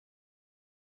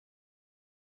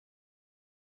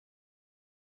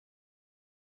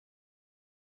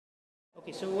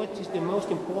Okay, so what is the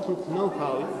most important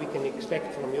know-how we can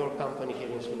expect from your company here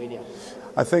in Slovenia?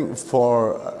 I think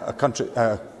for a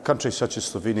country such as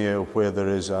Slovenia, where there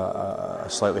is a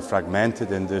slightly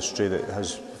fragmented industry that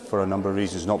has, for a number of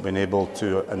reasons, not been able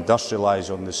to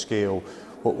industrialise on the scale,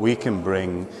 what we can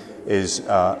bring is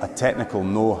a technical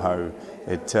know-how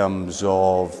in terms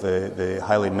of the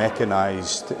highly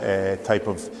mechanised type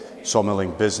of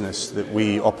sawmilling business that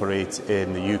we operate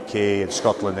in the UK, in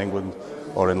Scotland, England,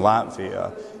 or in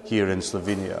Latvia, here in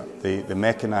Slovenia. The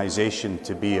mechanisation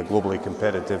to be a globally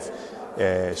competitive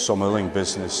sawmilling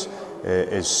business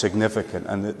is significant,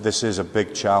 and this is a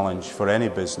big challenge for any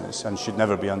business and should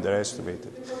never be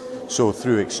underestimated. So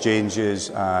through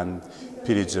exchanges and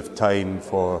periods of time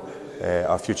for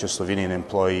our future Slovenian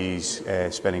employees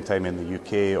spending time in the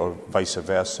UK or vice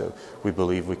versa, we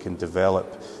believe we can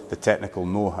develop the technical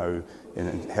know-how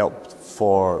and help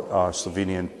for our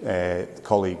Slovenian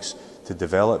colleagues to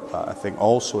develop that. I think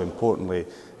also importantly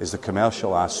is the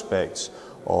commercial aspects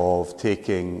of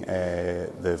taking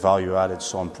the value-added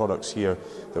sawn products here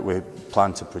that we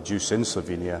plan to produce in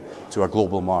Slovenia to a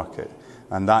global market.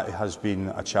 And that has been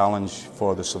a challenge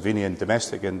for the Slovenian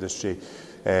domestic industry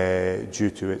due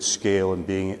to its scale and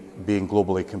being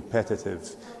globally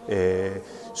competitive.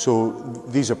 So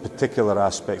these are particular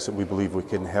aspects that we believe we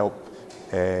can help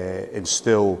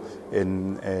instill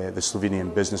in the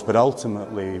Slovenian business. But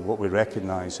ultimately what we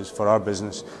recognise is for our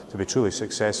business to be truly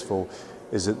successful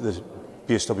is that the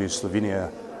BSW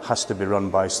Slovenia has to be run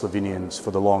by Slovenians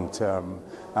for the long term,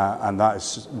 and that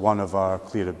is one of our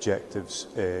clear objectives,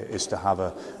 is to have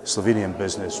a Slovenian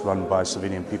business run by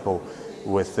Slovenian people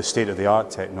with the state-of-the-art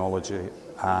technology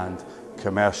and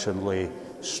commercially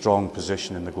strong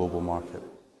position in the global market.